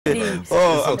Exactly.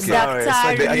 Oh, I'm sorry.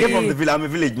 Doctor I came from the village. I'm a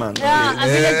village man. Yeah, a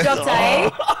village doctor, eh?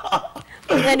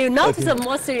 And now to some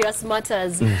more serious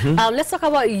matters. Let's talk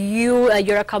about you.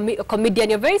 You're a comedian.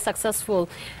 You're very successful.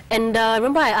 And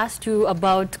remember I asked you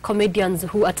about comedians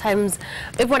who at times,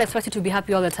 everyone expects you to be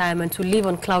happy all the time and to live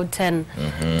on cloud 10.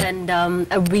 And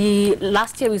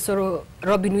last year we saw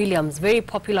Robin Williams, very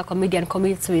popular comedian,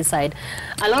 committed suicide.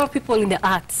 A lot of people in the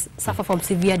arts suffer from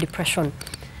severe depression.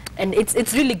 And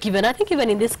it's really given. I think even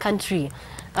in this country,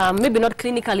 maybe not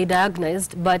clinically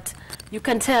diagnosed, but you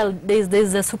can tell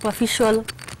there's a superficial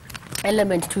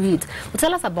element to it. Well,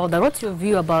 tell us about that. What's your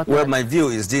view about that? Well, my view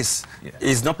is this.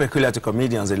 It's not peculiar to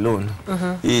comedians alone.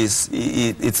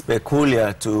 It's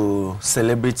peculiar to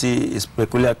celebrity, it's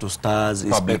peculiar to stars,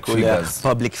 it's peculiar to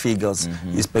public figures,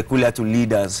 it's peculiar to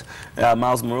leaders.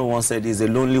 Miles Monroe once said it's a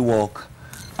lonely walk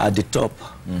at the top.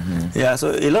 Yeah,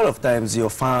 so a lot of times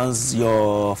your fans,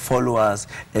 your followers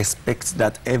expect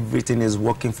that everything is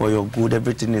working for your good,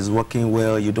 everything is working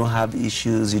well, you don't have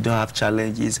issues, you don't have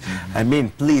challenges. I mean,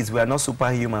 please, we are not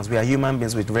superhumans, we are human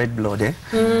beings with red blood, eh?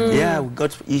 Yeah, we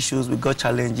got issues, we got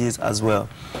challenges as well.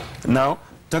 Now,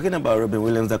 talking about Robin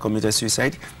Williams that committed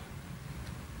suicide,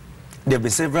 there have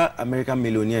been several American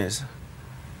millionaires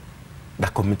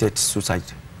that committed suicide.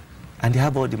 And they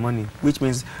have all the money, which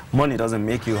means money doesn't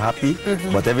make you happy,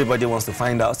 but everybody wants to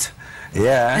find out.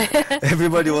 Yeah,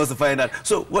 everybody wants to find out.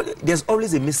 So there's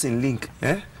always a missing link,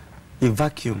 eh? A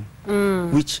vacuum,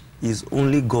 which is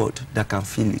only God that can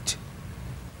fill it.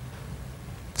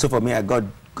 So for me, I got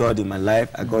God in my life.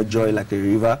 I got joy like a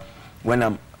river. When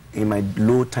I'm in my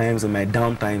low times, in my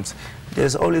down times,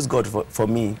 there's always God for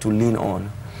me to lean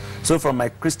on. So from my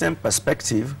Christian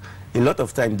perspective, a lot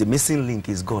of time, the missing link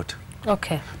is God.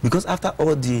 Okay. Because after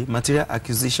all the material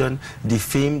acquisition, the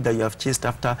fame that you have chased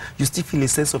after, you still feel a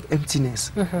sense of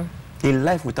emptiness. A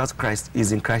life without Christ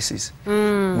is in crisis.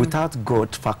 Without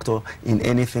God factor in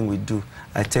anything we do,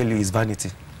 I tell you, is vanity.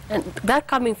 And that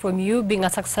coming from you being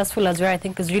as successful as you are, I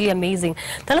think is really amazing.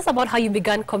 Tell us about how you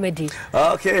began comedy.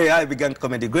 Okay, I began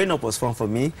comedy. Growing up was fun for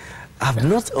me. I've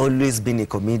not always been a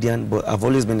comedian, but I've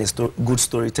always been a good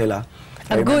storyteller.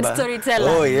 A good storyteller.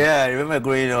 Oh, yeah. I remember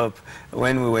growing up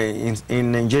when we were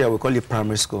in Nigeria, we call it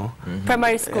primary school.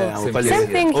 Primary school. Same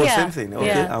thing here. Same thing. Okay.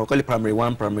 Yeah. I will call it primary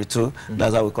 1, primary 2.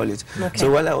 That's how we call it. Okay.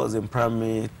 So while I was in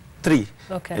primary 3,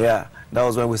 yeah, that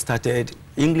was when we started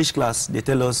English class. They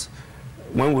tell us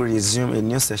when we resume a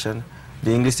new session,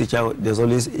 the English teacher is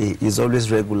always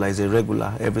regular, is a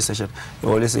regular every session. You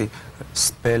always say,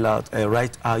 spell out,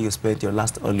 write how you spent your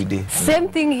last holiday. Same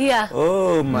thing here.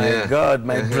 Oh my God,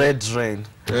 my brethren.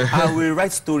 I will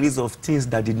write stories of things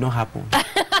that did not happen.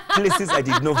 Places I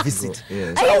did not visit.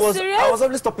 Yes. So I was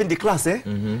always stopping the class, eh?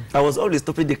 I was always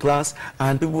stopping the class,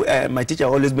 and people, my teacher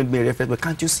always made me a reference, but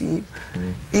can't you see him?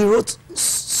 He wrote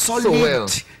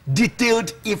solid,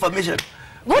 detailed information.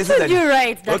 What did you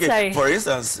write? Okay, for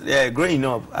instance, growing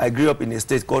up, I grew up in a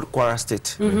state called Kwara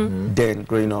State. Then,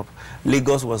 growing up,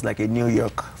 Lagos was like a New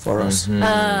York for us.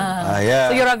 Yeah.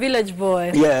 So you're a village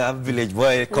boy. Yeah, I'm a village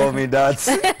boy. Call me that.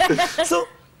 So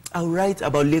I write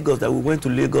about Lagos, that we went to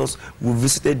Lagos, we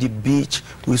visited the beach,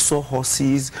 we saw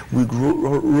horses, we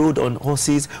rode on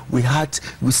horses, we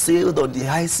sailed on the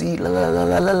high sea,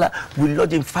 we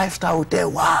lodged in 5-star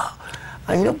hotel. Wow.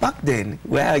 And you know, back then,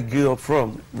 where I grew up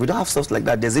from, we don't have stuff like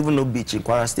that. There's even no beach in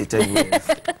Kwara State anywhere.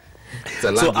 It's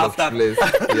a landlocked place.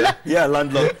 Yeah,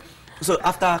 landlocked. So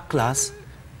after class,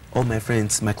 all my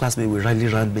friends, my classmates will rally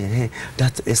around me. Hey,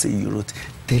 that essay you wrote,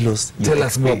 tell us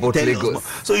more about Lagos.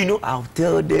 So, you know, I'll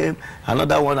tell them.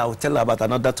 Another one, I'll tell about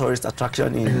another tourist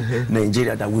attraction in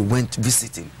Nigeria that we went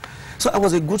visiting. So I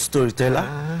was a good storyteller.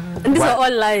 And these are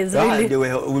all lies, really?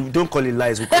 We don't call it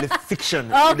lies, we call it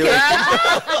fiction. Okay.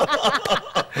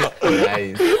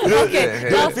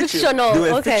 They were fictional.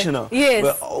 They were fictional.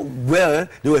 Yes. Well,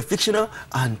 they were fictional,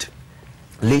 and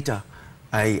later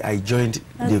I joined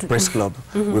the press club.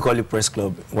 We call it press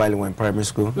club while we were in primary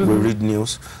school. We read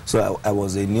news. So I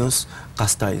was a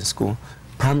newscaster in school.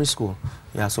 Primary school,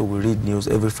 yeah, so we read news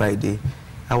every Friday.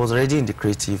 I was already in the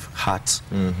creative heart.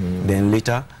 Then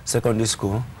later, secondary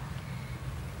school,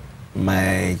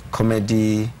 my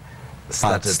comedy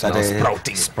started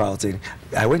sprouting.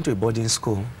 I went to a boarding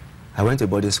school.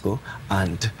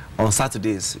 And on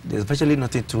Saturdays, there's virtually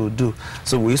nothing to do.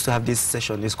 So we used to have this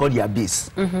session. It's called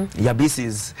Yabis. Yabis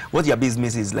is, what Yabis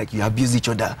means is like you abuse each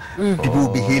other. People will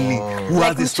be hailing. Who like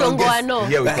has the strongest?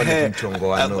 Here we call it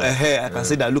Mchongo, I know. I can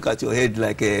say that, look at your head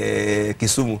like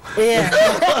Kisumu. Yeah.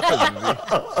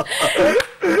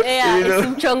 Yeah, it's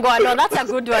Mchongo. No, that's a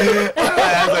good one.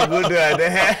 That's a good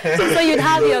one. So you'd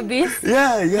have your beef?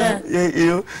 Yeah, you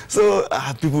know. So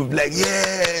people would be like,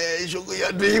 yeah, Shogo,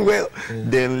 you're doing well.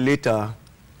 Then later,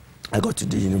 I got to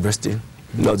the university.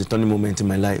 That was the turning moment in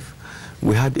my life.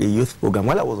 We had a youth program.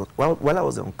 While I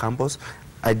was on campus,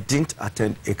 I didn't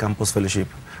attend a campus fellowship.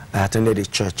 I attended a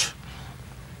church.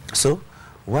 So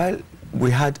while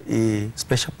we had a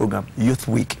special program, Youth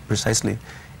Week precisely,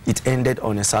 it ended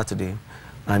on a Saturday,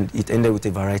 and it ended with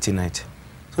a variety night.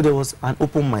 So there was an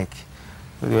open mic.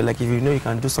 They were like, if you know you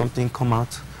can do something, come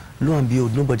out. Lo and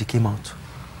behold, nobody came out.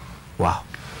 Wow.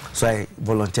 So I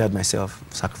volunteered myself,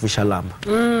 sacrificial lamb.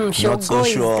 Not so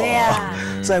sure.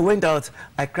 So I went out,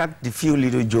 I cracked the few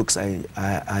little jokes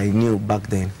I knew back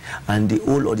then, and the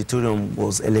whole auditorium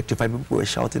was electrified. People were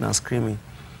shouting and screaming.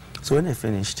 So when I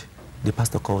finished, the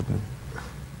pastor called me.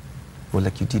 He was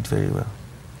like, you did very well.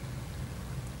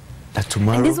 That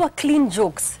tomorrow... And these were clean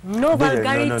jokes, no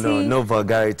vulgarity? No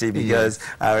vulgarity, because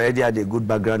I already had a good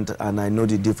background and I know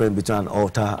the difference between an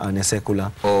altar and a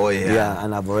secular. Oh, yeah. Yeah,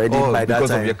 and I've already, by that time...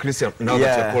 because of your Christian, now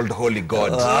that you're called Holy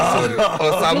God. Or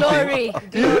something.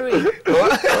 Glory.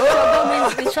 Shogo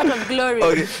means the shot of glory.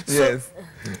 Okay. Yes.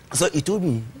 So he told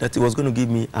me that he was going to give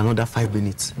me another 5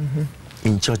 minutes.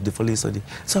 In church the following Sunday.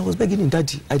 So I was begging him,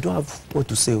 Daddy, I don't have what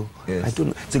to say. Yes. I don't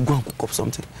know. He said, go and cook up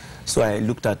something. So I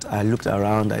looked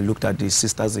around, I looked at the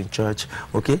sisters in church.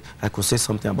 Okay, I could say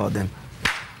something about them.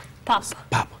 Pap.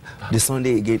 The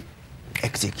Sunday again,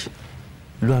 hectic.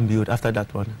 Lo and behold, after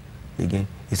that one, again,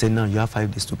 he said, now you have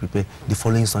 5 days to prepare. The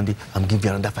following Sunday, I'm giving you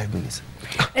another 5 minutes.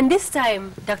 And this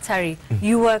time, Dr. Ari,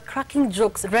 you were cracking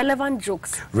jokes, relevant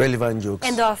jokes. Relevant jokes.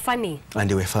 And they were funny. And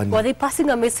they were funny. Were they passing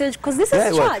a message? Because this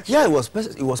is church.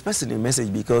 It was passing a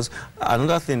message, because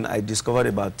another thing I discovered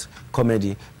about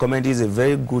comedy is a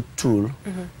very good tool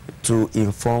to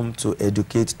inform, to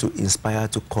educate, to inspire,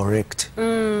 to correct.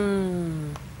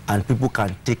 And people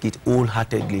can take it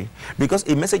wholeheartedly, because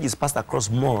a message is passed across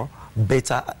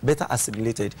better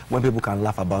assimilated when people can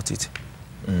laugh about it.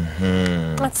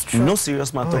 That's true. No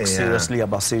serious man talks seriously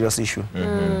about serious issue.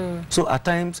 So at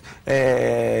times,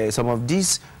 some of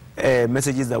these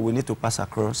messages that we need to pass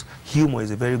across, humor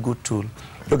is a very good tool.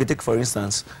 Okay, take for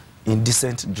instance,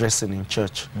 indecent dressing in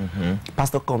church.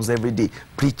 Pastor comes every day,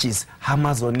 preaches,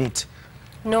 hammers on it.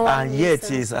 And yet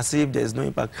it's as if there's no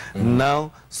impact.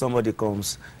 Now somebody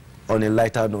comes on a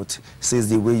lighter note, says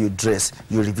the way you dress,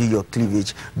 you reveal your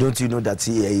cleavage. Don't you know that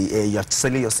you're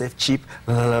selling yourself cheap?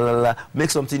 Make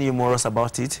something humorous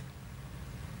about it.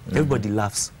 Everybody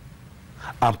laughs.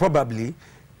 And probably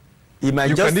you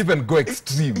can even go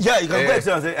extreme. Yeah, you can go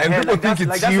extreme. And people think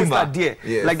it's humor.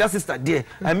 Like that sister there.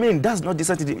 I mean, that's not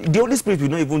decent. The Holy Spirit will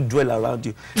not even dwell around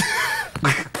you.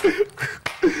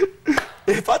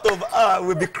 A part of her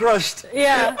will be crushed.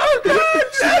 Yeah.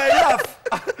 She may laugh.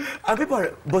 And people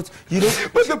are, but you know.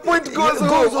 But the point goes,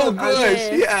 oh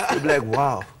gosh. Yeah. You'll be like,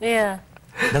 wow. Yeah.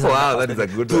 That is a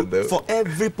good one, though. For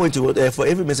every point for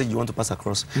every message you want to pass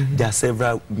across, there are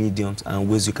several mediums and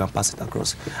ways you can pass it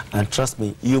across. And trust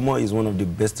me, humor is one of the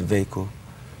best vehicles.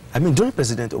 I mean, during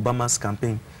President Obama's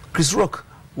campaign, Chris Rock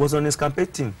was on his campaign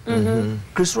team.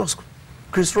 Chris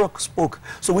Rock spoke.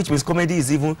 So which means comedy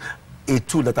is even a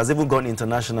tool that has even gone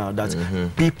international, that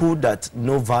people that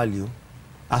know value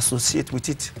associate with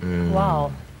it.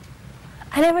 Wow.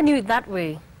 I never knew it that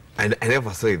way. I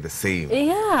never saw it the same.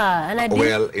 Yeah, and I did.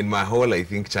 Well, in my whole, I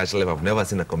think, church life, I've never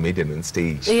seen a comedian on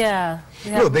stage. Yeah.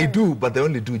 No, they do, but they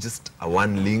only do just a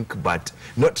one link, but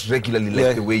not regularly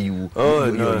like the way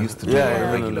you're used to do on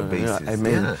a regular basis. I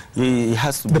mean, it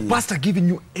has to be. The pastor giving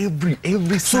you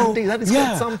every Sunday, that is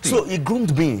quite something. So he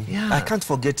groomed me. I can't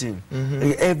forget him.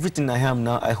 Everything I am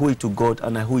now, I owe it to God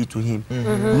and I owe it to him.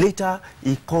 Later,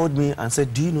 he called me and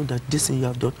said, do you know that this thing you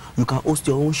have done, you can host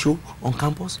your own show on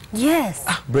campus? Yes.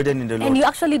 Brethren in the Lord. And you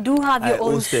actually do have your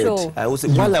own show. I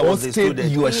hosted. While I was a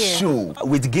student, your show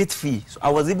with gate fee. So I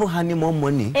was even handing more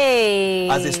money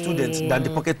as a student than the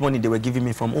pocket money they were giving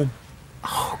me from home.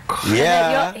 Oh, God.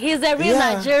 Yeah. He's a real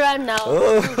Nigerian now.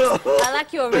 I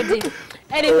like you already.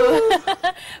 Anyway,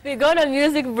 we're going on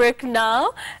music break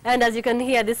now. And as you can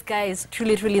hear, this guy is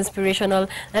truly, truly inspirational.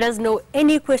 Let us know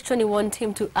any question you want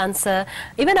him to answer,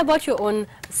 even about your own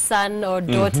son or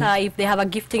daughter, if they have a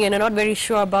gifting and you're not very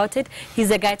sure about it. He's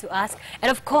the guy to ask. And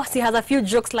of course, he has a few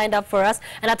jokes lined up for us.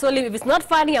 And I told him, if it's not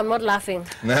funny, I'm not laughing.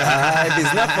 If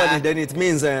it's not funny, then it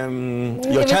means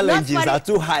your challenges are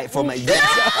too high for my jokes.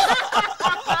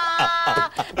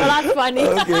 Well, that's funny.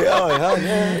 Okay,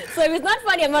 yeah. So if it's not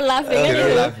funny, I'm not laughing. Okay, Anyway.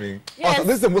 you're laughing. Yes. Also,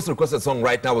 this is the most requested song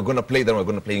right now. We're going to play them. We're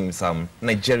going to play some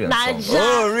Nigerian songs.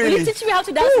 Oh, really? Will you teach me how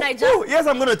to dance Niger? Yes,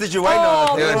 I'm going to teach you. Why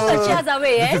not? Oh, Yes.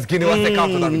 away, This is Guinea. What's the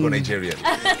count for that? We go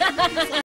Nigerian.